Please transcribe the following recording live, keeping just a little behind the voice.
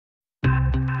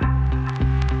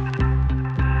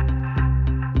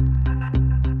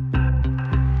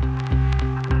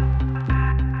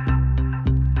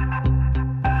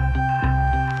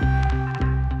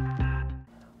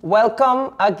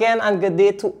Welcome again and good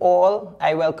day to all.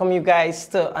 I welcome you guys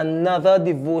to another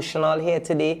devotional here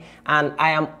today, and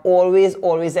I am always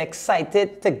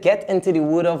excited to get into the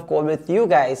Word of God with you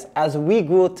guys as we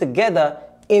grow together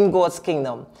in God's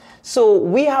kingdom. So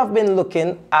we have been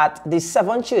looking at the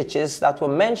 7 churches that were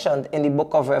mentioned in the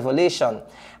book of Revelation,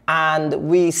 and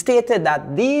we stated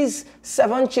that these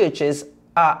 7 churches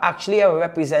are actually a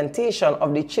representation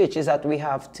of the churches that we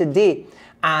have today.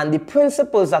 And the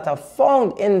principles that are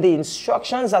found in the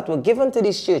instructions that were given to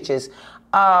these churches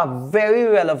are very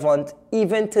relevant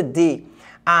even today.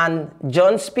 And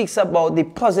John speaks about the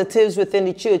positives within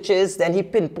the churches, then he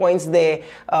pinpoints their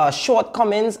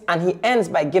shortcomings, and he ends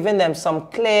by giving them some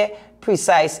clear,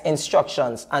 precise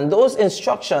instructions. And those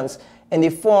instructions in the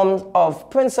form of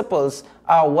principles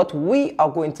are what we are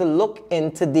going to look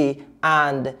in today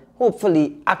and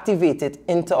hopefully activate it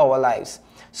into our lives.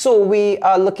 So we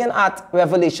are looking at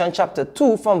Revelation chapter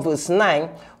 2 from verse 9,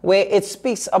 where it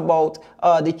speaks about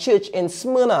the church in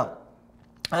Smyrna.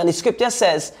 And the scripture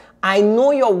says, I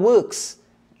know your works,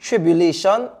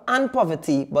 tribulation and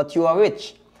poverty, but you are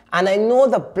rich. And I know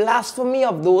the blasphemy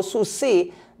of those who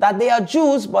say that they are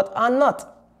Jews, but are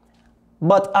not,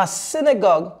 but a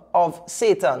synagogue of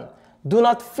Satan. Do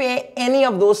not fear any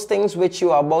of those things which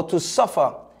you are about to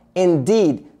suffer.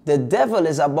 Indeed, the devil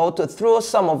is about to throw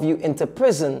some of you into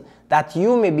prison that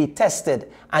you may be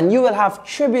tested, and you will have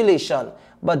tribulation.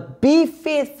 But be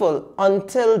faithful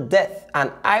until death,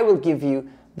 and I will give you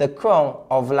the crown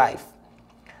of life.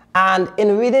 And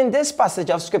in reading this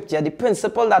passage of scripture, the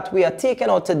principle that we are taking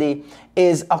out today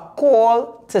is a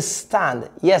call to stand.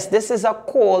 Yes, this is a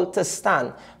call to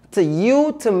stand. To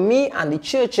you, to me, and the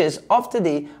churches of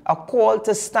today, a call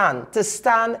to stand. To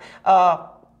stand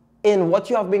in what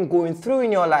you have been going through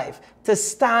in your life, to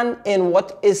stand in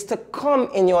what is to come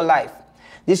in your life.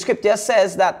 The scripture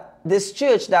says that this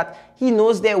church, that he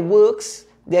knows their works,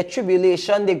 their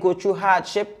tribulation, they go through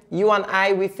hardship. You and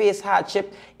I, we face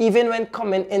hardship even when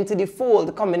coming into the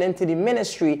fold, coming into the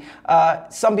ministry.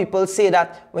 Some people say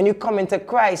that when you come into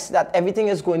Christ, that everything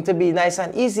is going to be nice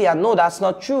and easy, and no, that's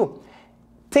not true.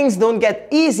 Things don't get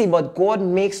easy, but God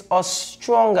makes us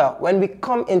stronger when we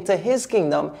come into his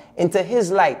kingdom, into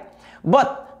his light.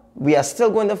 But we are still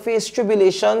going to face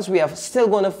tribulations. We are still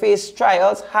going to face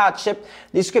trials, hardship.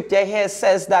 The scripture here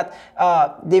says that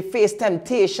they face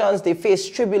temptations, they face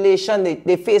tribulation,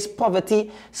 they face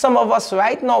poverty. Some of us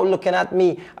right now looking at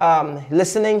me,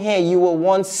 listening here, you were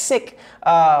once sick,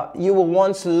 you were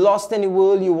once lost in the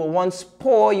world, you were once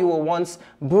poor, you were once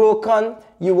broken,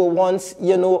 you were once,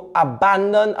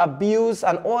 abandoned, abused,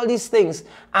 and all these things.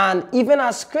 And even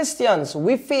as Christians,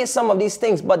 we face some of these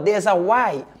things, but there's a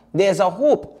why. There's a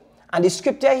hope. And the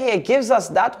scripture here gives us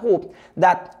that hope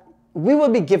that we will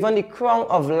be given the crown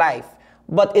of life.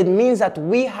 But it means that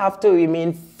we have to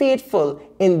remain faithful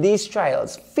in these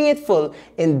trials, faithful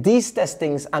in these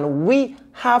testings, and we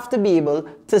have to be able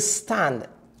to stand.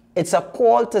 It's a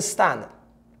call to stand.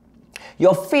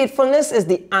 Your faithfulness is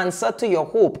the answer to your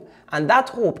hope, and that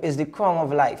hope is the crown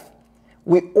of life.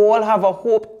 We all have a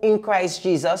hope in Christ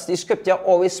Jesus. The scripture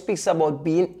always speaks about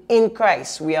being in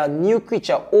Christ. We are a new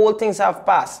creature. All things have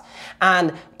passed.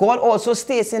 And God also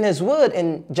states in his word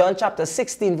in John chapter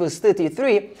 16 verse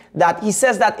 33 that he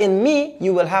says that in me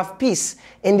you will have peace.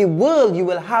 In the world you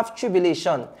will have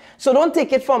tribulation. So don't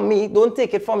take it from me. Don't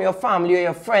take it from your family or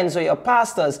your friends or your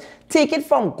pastors. Take it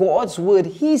from God's word.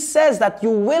 He says that you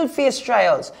will face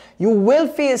trials. You will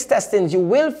face testings. You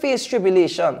will face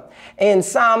tribulation. In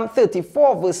Psalm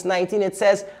 34 verse 19 it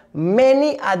says,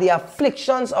 many are the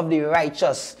afflictions of the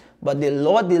righteous, but the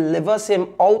Lord delivers him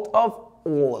out of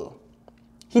all.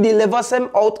 He delivers him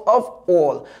out of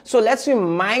all. So let's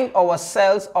remind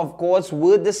ourselves of God's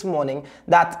word this morning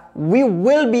that we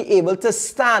will be able to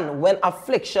stand when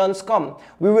afflictions come.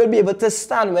 We will be able to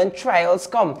stand when trials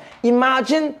come.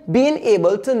 Imagine being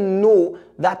able to know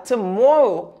that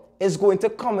tomorrow is going to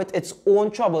come with its own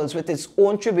troubles, with its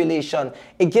own tribulation.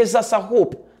 It gives us a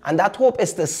hope, and that hope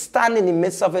is to stand in the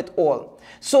midst of it all.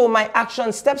 So my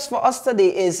action steps for us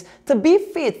today is to be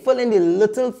faithful in the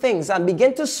little things and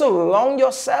begin to surround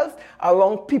yourself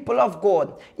around people of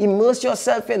God. Immerse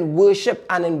yourself in worship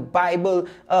and in Bible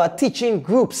teaching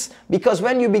groups, because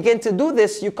when you begin to do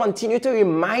this, you continue to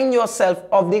remind yourself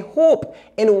of the hope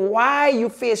in why you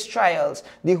face trials,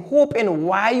 the hope in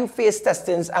why you face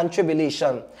testings and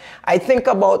tribulation. I think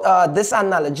about this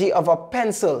analogy of a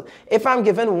pencil. If I'm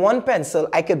given one pencil,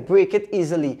 I could break it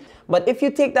easily. But if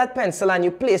you take that pencil and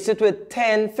you place it with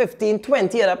 10, 15,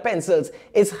 20 other pencils,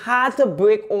 it's hard to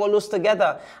break all those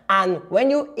together. And when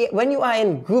you are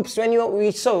in groups, when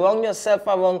you surround yourself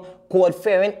around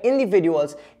God-fearing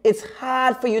individuals, it's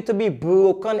hard for you to be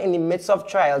broken in the midst of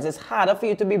trials. It's harder for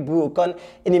you to be broken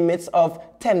in the midst of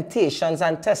temptations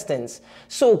and testings.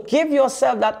 So give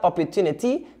yourself that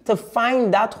opportunity to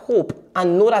find that hope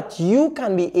and know that you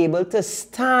can be able to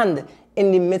stand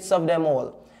in the midst of them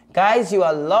all. Guys, you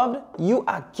are loved, you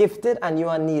are gifted, and you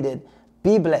are needed.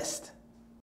 Be blessed.